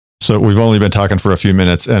So we've only been talking for a few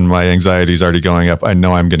minutes and my anxiety is already going up. I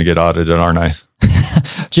know I'm going to get audited, aren't I?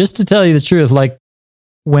 Just to tell you the truth, like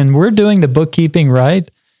when we're doing the bookkeeping right,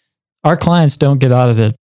 our clients don't get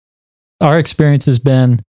audited. Our experience has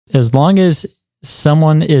been as long as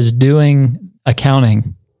someone is doing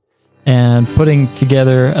accounting and putting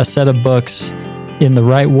together a set of books in the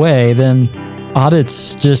right way, then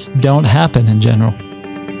audits just don't happen in general.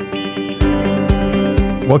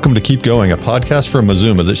 Welcome to Keep Going, a podcast from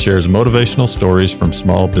Mazuma that shares motivational stories from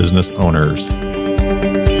small business owners.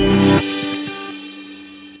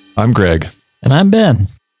 I'm Greg. And I'm Ben.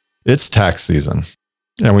 It's tax season,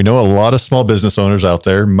 and we know a lot of small business owners out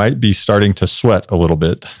there might be starting to sweat a little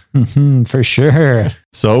bit. For sure.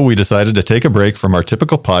 So we decided to take a break from our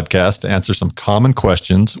typical podcast to answer some common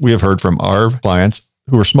questions we have heard from our clients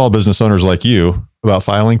who are small business owners like you about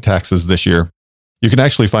filing taxes this year. You can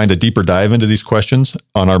actually find a deeper dive into these questions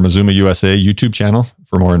on our Mazuma USA YouTube channel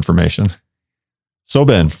for more information. So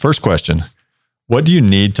Ben, first question, what do you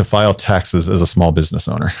need to file taxes as a small business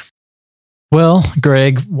owner? Well,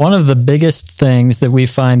 Greg, one of the biggest things that we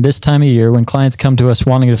find this time of year when clients come to us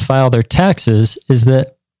wanting to file their taxes is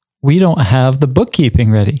that we don't have the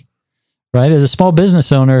bookkeeping ready, right? As a small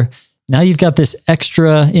business owner, now you've got this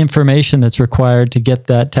extra information that's required to get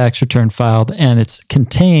that tax return filed, and it's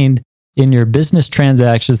contained in your business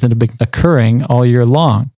transactions that have been occurring all year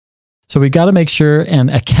long. So we got to make sure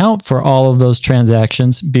and account for all of those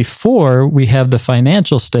transactions before we have the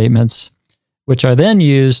financial statements, which are then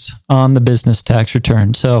used on the business tax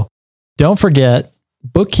return. So don't forget,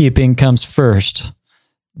 bookkeeping comes first,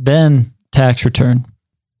 then tax return.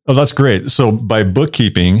 Oh, that's great. So by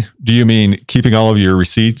bookkeeping, do you mean keeping all of your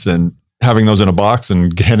receipts and having those in a box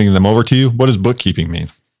and handing them over to you? What does bookkeeping mean?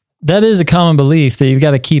 That is a common belief that you've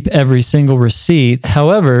got to keep every single receipt.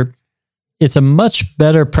 However, it's a much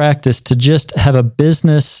better practice to just have a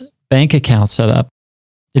business bank account set up.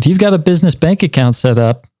 If you've got a business bank account set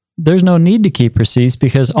up, there's no need to keep receipts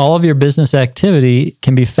because all of your business activity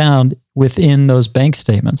can be found within those bank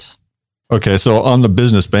statements. Okay, so on the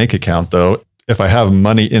business bank account, though, if I have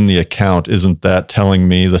money in the account, isn't that telling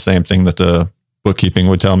me the same thing that the bookkeeping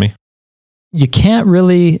would tell me? You can't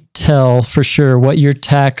really tell for sure what your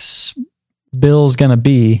tax bill is going to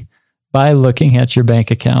be by looking at your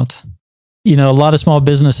bank account. You know, a lot of small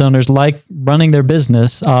business owners like running their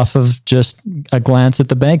business off of just a glance at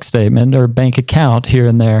the bank statement or bank account here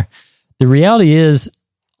and there. The reality is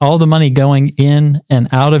all the money going in and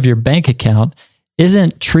out of your bank account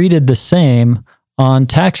isn't treated the same on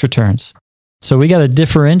tax returns. So we got to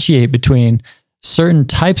differentiate between certain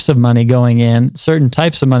types of money going in, certain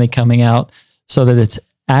types of money coming out so that it's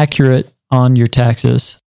accurate on your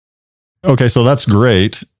taxes. Okay, so that's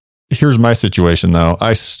great. Here's my situation though.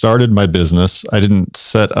 I started my business. I didn't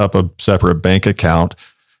set up a separate bank account.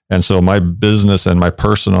 And so my business and my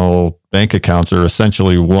personal bank accounts are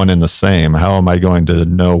essentially one and the same. How am I going to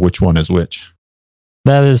know which one is which?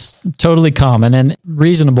 That is totally common and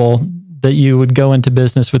reasonable that you would go into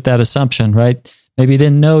business with that assumption, right? Maybe you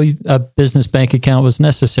didn't know a business bank account was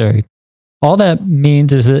necessary. All that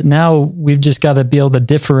means is that now we've just got to be able to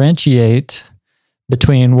differentiate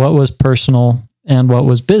between what was personal and what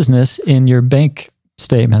was business in your bank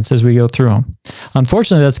statements as we go through them.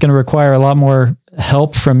 Unfortunately, that's going to require a lot more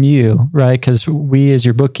help from you, right? Because we as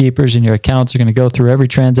your bookkeepers and your accounts are going to go through every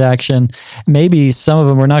transaction. Maybe some of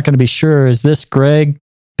them we're not going to be sure, is this Greg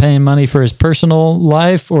paying money for his personal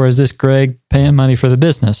life or is this Greg paying money for the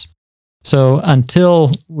business? So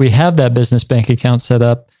until we have that business bank account set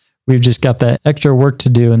up, we've just got that extra work to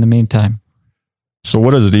do in the meantime. So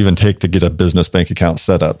what does it even take to get a business bank account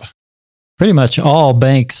set up? Pretty much all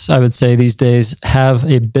banks, I would say these days, have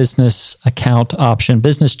a business account option,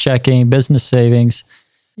 business checking, business savings.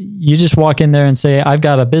 You just walk in there and say, I've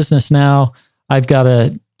got a business now. I've got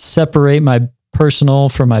to separate my personal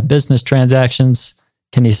from my business transactions.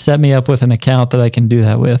 Can you set me up with an account that I can do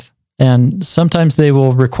that with? And sometimes they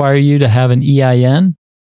will require you to have an EIN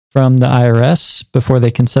from the IRS before they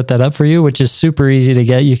can set that up for you, which is super easy to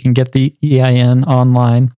get. You can get the EIN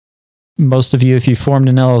online. Most of you, if you formed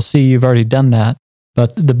an LLC, you've already done that.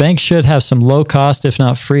 But the bank should have some low cost, if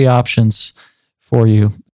not free options for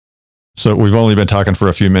you. So we've only been talking for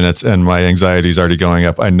a few minutes and my anxiety is already going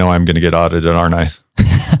up. I know I'm going to get audited, aren't I?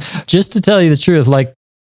 Just to tell you the truth, like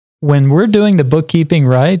when we're doing the bookkeeping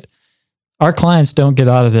right, our clients don't get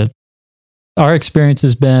audited. Our experience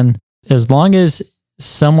has been as long as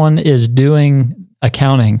someone is doing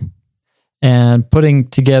accounting and putting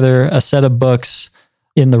together a set of books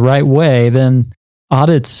in the right way, then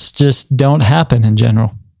audits just don't happen in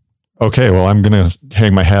general. Okay, well, I'm going to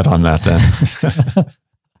hang my hat on that then.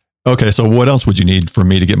 Okay, so what else would you need for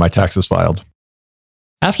me to get my taxes filed?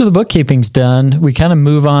 After the bookkeeping's done, we kind of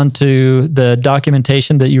move on to the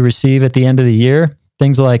documentation that you receive at the end of the year.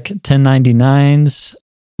 Things like 1099s,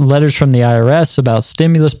 letters from the IRS about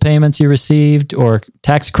stimulus payments you received or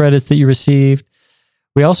tax credits that you received.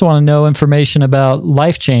 We also want to know information about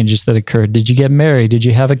life changes that occurred. Did you get married? Did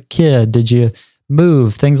you have a kid? Did you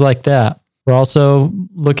move? Things like that. We're also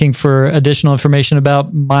looking for additional information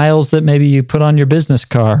about miles that maybe you put on your business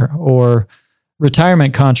car or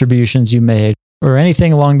retirement contributions you made or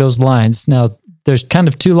anything along those lines. Now, there's kind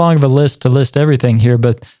of too long of a list to list everything here,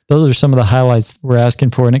 but those are some of the highlights we're asking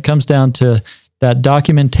for. And it comes down to that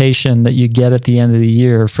documentation that you get at the end of the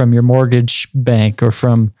year from your mortgage bank or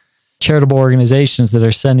from charitable organizations that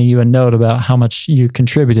are sending you a note about how much you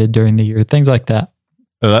contributed during the year, things like that.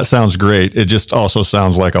 That sounds great. It just also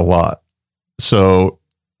sounds like a lot. So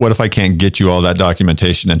what if I can't get you all that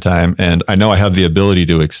documentation in time? And I know I have the ability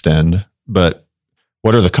to extend, but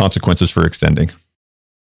what are the consequences for extending?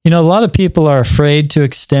 You know, a lot of people are afraid to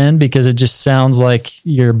extend because it just sounds like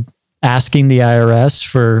you're asking the IRS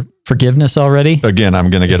for forgiveness already. Again, I'm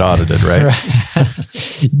going to get audited, right?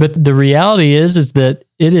 Right. But the reality is that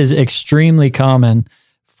it is extremely common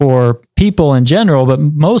for people in general, but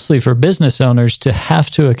mostly for business owners to have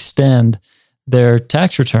to extend their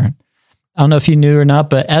tax return. I don't know if you knew or not,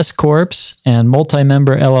 but S Corps and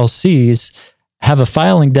multi-member LLCs have a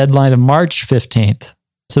filing deadline of March 15th.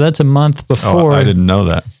 So that's a month before. Oh, I didn't know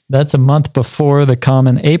that. That's a month before the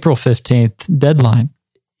common April 15th deadline.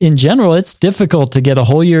 In general, it's difficult to get a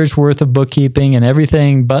whole year's worth of bookkeeping and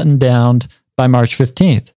everything buttoned down by March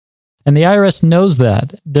 15th. And the IRS knows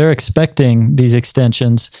that. They're expecting these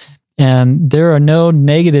extensions, and there are no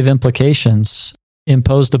negative implications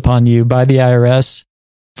imposed upon you by the IRS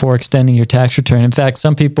for extending your tax return. In fact,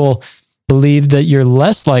 some people believe that you're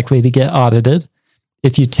less likely to get audited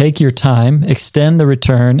if you take your time, extend the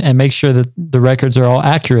return, and make sure that the records are all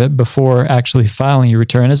accurate before actually filing your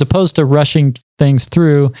return, as opposed to rushing things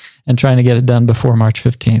through and trying to get it done before March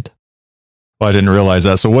 15th. Well, I didn't realize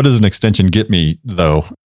that. So what does an extension get me, though?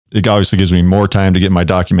 It obviously gives me more time to get my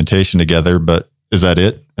documentation together, but is that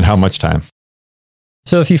it? And how much time?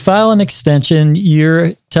 So if you file an extension,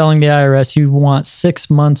 you're telling the IRS you want 6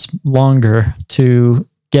 months longer to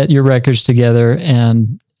get your records together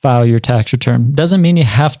and file your tax return. Doesn't mean you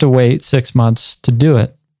have to wait 6 months to do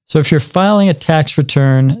it. So if you're filing a tax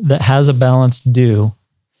return that has a balance due,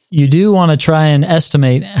 you do want to try and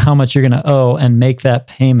estimate how much you're going to owe and make that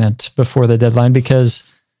payment before the deadline, because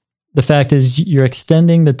the fact is you're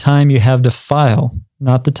extending the time you have to file,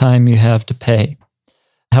 not the time you have to pay.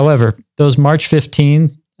 However, those March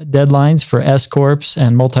 15 deadlines for S Corps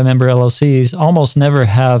and multi-member LLCs almost never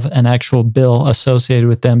have an actual bill associated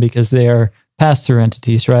with them because they are pass-through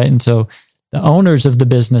entities, right? And so the owners of the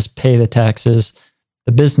business pay the taxes.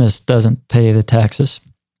 The business doesn't pay the taxes.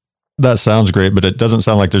 That sounds great, but it doesn't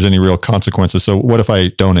sound like there's any real consequences. So what if I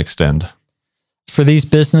don't extend? For these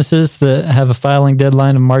businesses that have a filing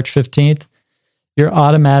deadline of March 15th, you're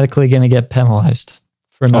automatically going to get penalized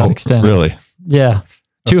for not extending. Really? Yeah.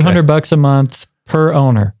 $200 a month per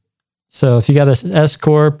owner. So if you got a S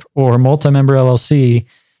Corp or multi-member LLC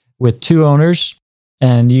with 2 owners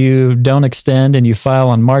and you don't extend and you file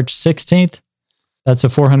on March 16th, that's a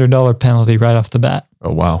 $400 penalty right off the bat.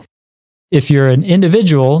 Oh, wow. If you're an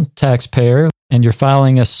individual taxpayer and you're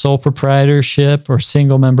filing a sole proprietorship or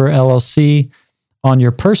single member LLC on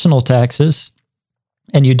your personal taxes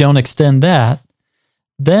and you don't extend that,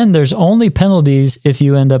 then there's only penalties if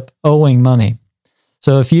you end up owing money.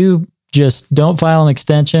 So if you just don't file an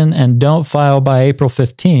extension and don't file by April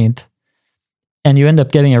 15th and you end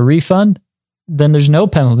up getting a refund, then there's no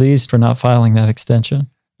penalties for not filing that extension.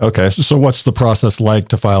 Okay. So what's the process like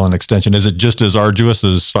to file an extension? Is it just as arduous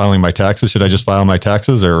as filing my taxes? Should I just file my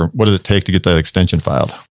taxes, or what does it take to get that extension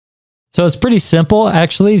filed? So it's pretty simple,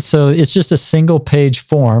 actually. So it's just a single page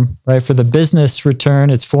form, right? For the business return,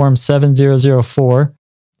 it's form 7004.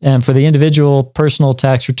 And for the individual personal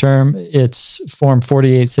tax return, it's form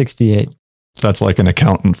 4868. That's like an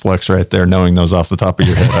accountant flex right there, knowing those off the top of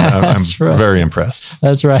your head. I'm right. Very impressed.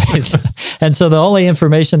 That's right. And so the only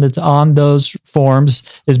information that's on those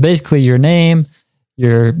forms is basically your name,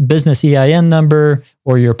 your business EIN number,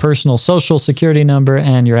 or your personal social security number,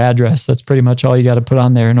 and your address. That's pretty much all you got to put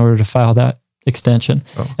on there in order to file that extension.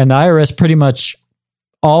 Oh. And the IRS pretty much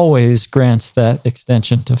always grants that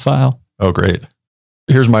extension to file. Oh, great.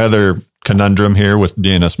 Here's my other conundrum here with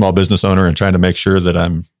being a small business owner and trying to make sure that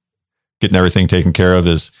I'm getting everything taken care of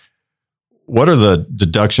is, what are the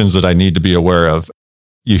deductions that I need to be aware of?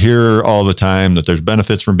 You hear all the time that there's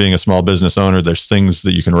benefits from being a small business owner. There's things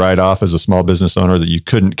that you can write off as a small business owner that you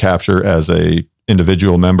couldn't capture as a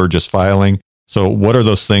individual member just filing. So what are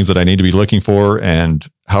those things that I need to be looking for, and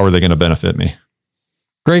how are they going to benefit me?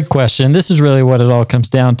 Great question. This is really what it all comes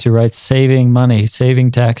down to, right? Saving money,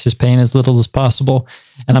 saving taxes, paying as little as possible.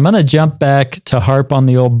 And I'm going to jump back to harp on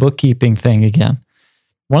the old bookkeeping thing again.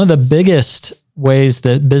 One of the biggest ways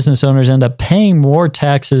that business owners end up paying more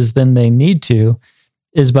taxes than they need to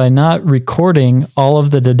is by not recording all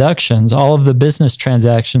of the deductions, all of the business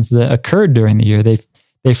transactions that occurred during the year.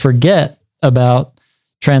 They forget about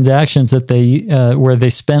transactions that they where they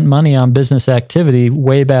spent money on business activity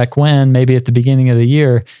way back when, maybe at the beginning of the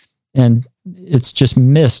year, and it's just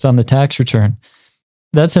missed on the tax return.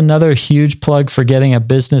 That's another huge plug for getting a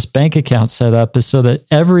business bank account set up, is so that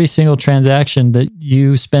every single transaction that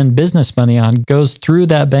you spend business money on goes through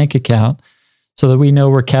that bank account, so that we know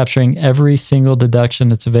we're capturing every single deduction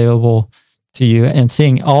that's available to you and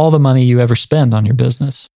seeing all the money you ever spend on your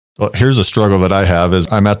business. Well, here's a struggle that I have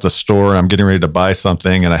is I'm at the store and I'm getting ready to buy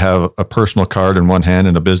something, and I have a personal card in one hand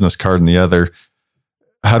and a business card in the other.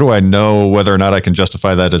 How do I know whether or not I can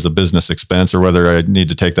justify that as a business expense, or whether I need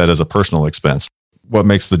to take that as a personal expense? What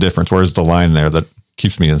makes the difference? Where's the line there that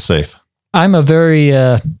keeps me safe? I'm a very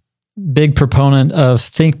big proponent of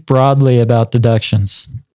think broadly about deductions.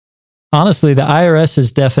 Honestly, the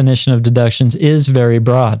IRS's definition of deductions is very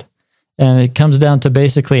broad. And it comes down to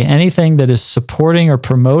basically anything that is supporting or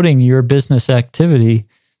promoting your business activity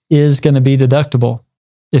is going to be deductible.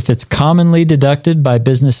 If it's commonly deducted by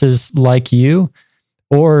businesses like you,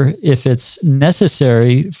 or if it's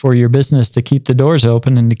necessary for your business to keep the doors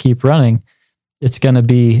open and to keep running, it's going to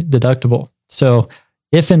be deductible. So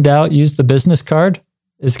if in doubt, use the business card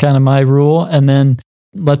is kind of my rule, and then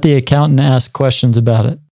let the accountant ask questions about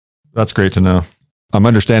it. That's great to know. I'm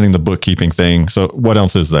understanding the bookkeeping thing. So what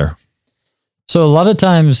else is there? So a lot of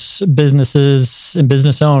times businesses and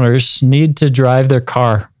business owners need to drive their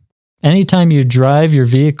car. Anytime you drive your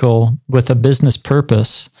vehicle with a business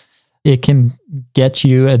purpose, it can get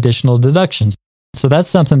you additional deductions. So that's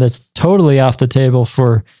something that's totally off the table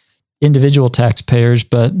for individual taxpayers,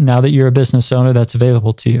 but now that you're a business owner, that's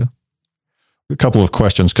available to you. A couple of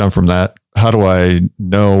questions come from that. How do I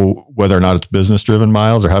know whether or not it's business-driven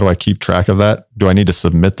miles, or how do I keep track of that? Do I need to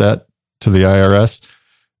submit that to the IRS?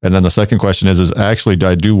 And then the second question is actually,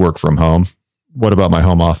 I do work from home. What about my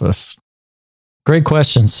home office? Great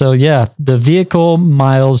question. So yeah, the vehicle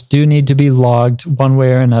miles do need to be logged one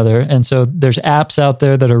way or another. And so there's apps out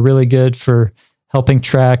there that are really good for helping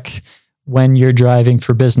track when you're driving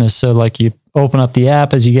for business. So like you open up the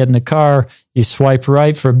app as you get in the car, you swipe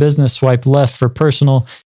right for business, swipe left for personal.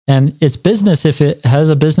 And it's business if it has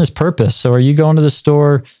a business purpose. So are you going to the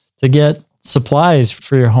store to get supplies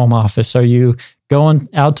for your home office? Are you going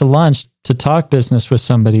out to lunch to talk business with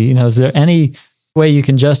somebody? You know, is there any way you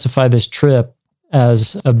can justify this trip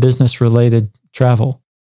as a business related travel?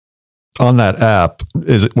 On that app,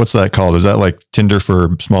 what's that called? Is that like Tinder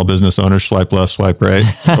for small business owners? Swipe left, swipe right?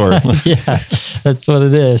 Or yeah, that's what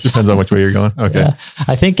it is. Depends on which way you're going. Okay. Yeah.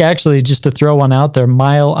 I think actually, just to throw one out there,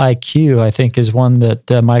 Mile IQ, I think, is one that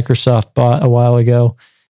Microsoft bought a while ago.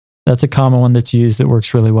 That's a common one that's used that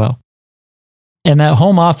works really well. And that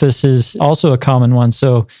home office is also a common one.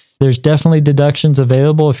 So there's definitely deductions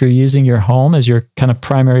available if you're using your home as your kind of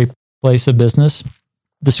primary place of business.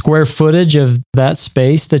 The square footage of that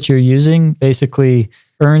space that you're using basically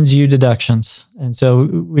earns you deductions. And so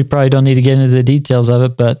we probably don't need to get into the details of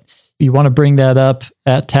it, but you want to bring that up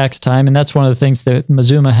at tax time. And that's one of the things that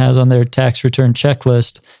Mazuma has on their tax return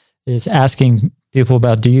checklist, is asking people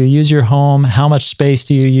about, do you use your home? How much space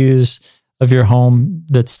do you use of your home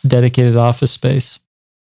that's dedicated office space?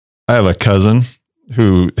 I have a cousin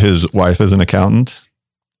who his wife is an accountant.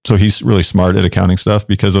 So he's really smart at accounting stuff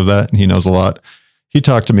because of that. And he knows a lot. He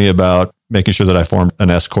talked to me about making sure that I formed an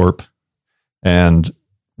S Corp and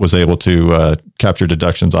was able to capture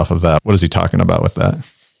deductions off of that. What is he talking about with that?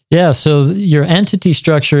 Yeah, so your entity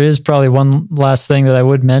structure is probably one last thing that I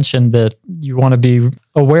would mention that you want to be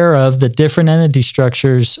aware of, that different entity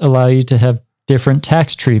structures allow you to have different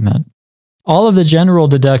tax treatment. All of the general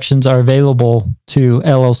deductions are available to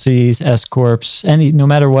LLCs, S Corps, no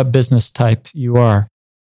matter what business type you are.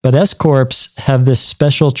 But S Corps have this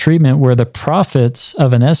special treatment where the profits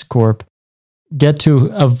of an S Corp get to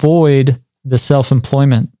avoid the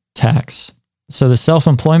self-employment tax. So the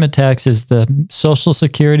self-employment tax is the Social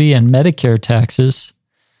Security and Medicare taxes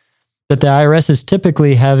that the IRS is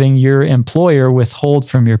typically having your employer withhold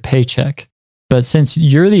from your paycheck. But since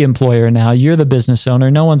you're the employer now, you're the business owner,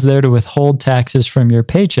 no one's there to withhold taxes from your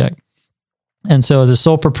paycheck. And so as a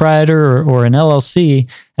sole proprietor or an LLC,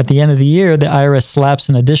 at the end of the year, the IRS slaps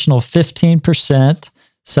an additional 15%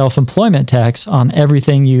 self-employment tax on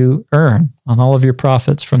everything you earn, on all of your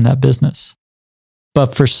profits from that business.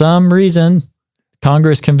 But for some reason,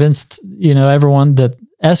 Congress convinced, everyone that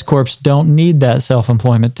S Corps don't need that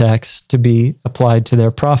self-employment tax to be applied to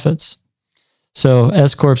their profits. So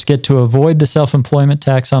S Corps get to avoid the self-employment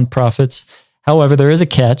tax on profits. However, there is a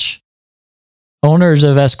catch. Owners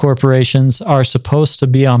of S corporations are supposed to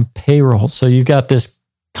be on payroll. So you've got this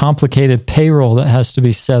complicated payroll that has to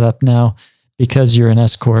be set up now because you're an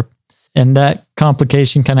S Corp. And that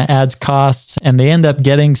complication kind of adds costs, and they end up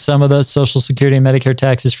getting some of the Social Security and Medicare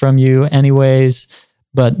taxes from you anyways,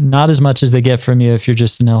 but not as much as they get from you if you're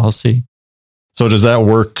just an LLC. So does that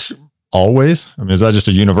work always? I mean, is that just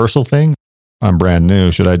a universal thing? I'm brand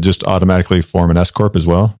new. Should I just automatically form an S Corp as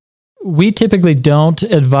well? We typically don't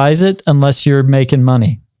advise it unless you're making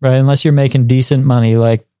money, right? Unless you're making decent money,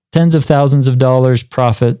 like tens of thousands of dollars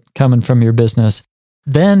profit coming from your business.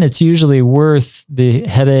 Then it's usually worth the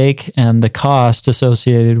headache and the cost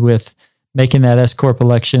associated with making that S Corp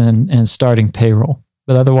election and starting payroll.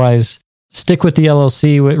 But otherwise, stick with the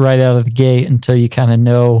LLC right out of the gate until you kind of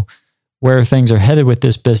know where things are headed with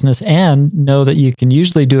this business and know that you can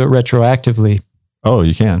usually do it retroactively. Oh,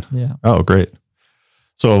 you can? Yeah. Oh, great.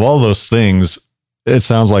 So of all those things, it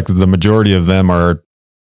sounds like the majority of them are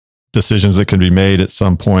decisions that can be made at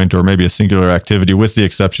some point, or maybe a singular activity, with the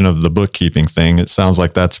exception of the bookkeeping thing. It sounds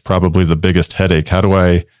like that's probably the biggest headache. How do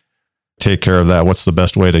I take care of that? What's the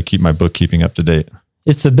best way to keep my bookkeeping up to date?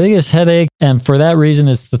 It's the biggest headache. And for that reason,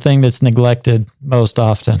 it's the thing that's neglected most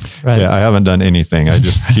often, right? Yeah, I haven't done anything. I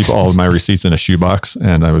just keep all of my receipts in a shoebox,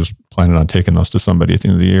 and I was planning on taking those to somebody at the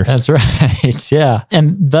end of the year. That's right. Yeah.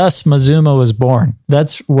 And thus Mazuma was born.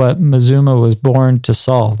 That's what Mazuma was born to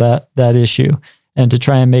solve, that issue, and to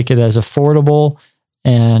try and make it as affordable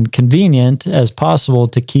and convenient as possible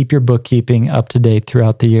to keep your bookkeeping up to date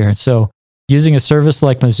throughout the year. So using a service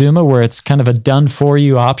like Mazuma, where it's kind of a done for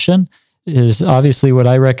you option, is obviously what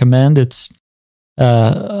I recommend. It's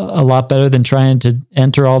a lot better than trying to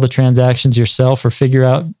enter all the transactions yourself or figure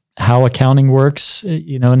out how accounting works,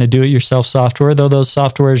 in a do-it-yourself software, though those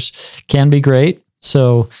softwares can be great.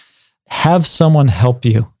 So have someone help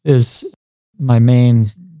you is my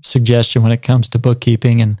main suggestion when it comes to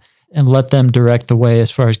bookkeeping, and let them direct the way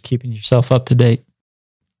as far as keeping yourself up to date.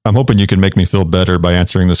 I'm hoping you can make me feel better by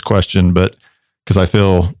answering this question, but because I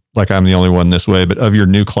feel like I'm the only one this way, but of your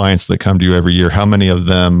new clients that come to you every year, how many of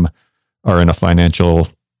them are in a financial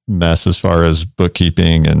mess as far as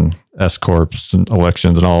bookkeeping and S Corps and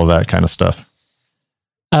elections and all of that kind of stuff?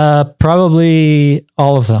 Probably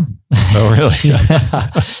all of them. Oh, really?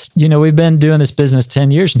 Yeah. We've been doing this business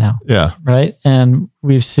 10 years now. Yeah. Right. And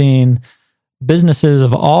we've seen businesses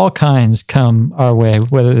of all kinds come our way,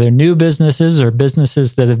 whether they're new businesses or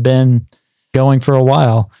businesses that have been going for a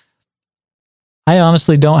while. I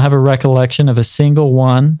honestly don't have a recollection of a single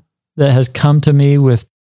one that has come to me with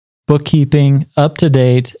bookkeeping up to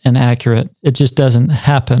date and accurate. It just doesn't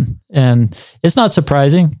happen. And it's not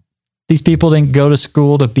surprising. These people didn't go to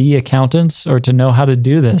school to be accountants or to know how to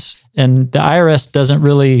do this. And the IRS doesn't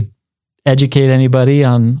really educate anybody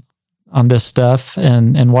on this stuff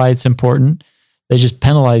and why it's important. They just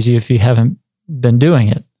penalize you if you haven't been doing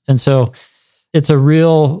it. And so it's a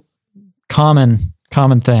real common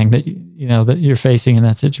thing that that you're facing in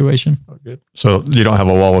that situation. Oh, good. So you don't have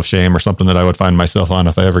a wall of shame or something that I would find myself on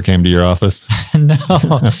if I ever came to your office? No,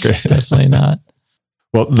 okay. Definitely not.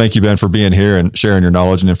 Well, thank you, Ben, for being here and sharing your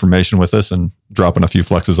knowledge and information with us and dropping a few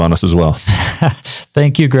flexes on us as well.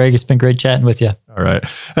 Thank you, Greg. It's been great chatting with you. All right.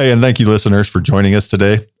 Hey, and thank you, listeners, for joining us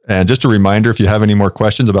today. And just a reminder, if you have any more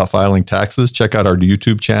questions about filing taxes, check out our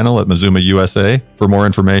YouTube channel at Mazuma USA for more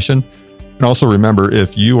information. And also remember,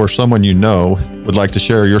 if you or someone you know would like to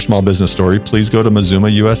share your small business story, please go to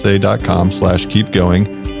mazumausa.com/keepgoing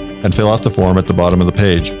and fill out the form at the bottom of the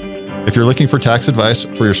page. If you're looking for tax advice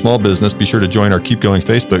for your small business, be sure to join our Keep Going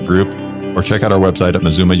Facebook group or check out our website at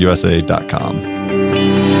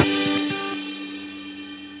mazumausa.com.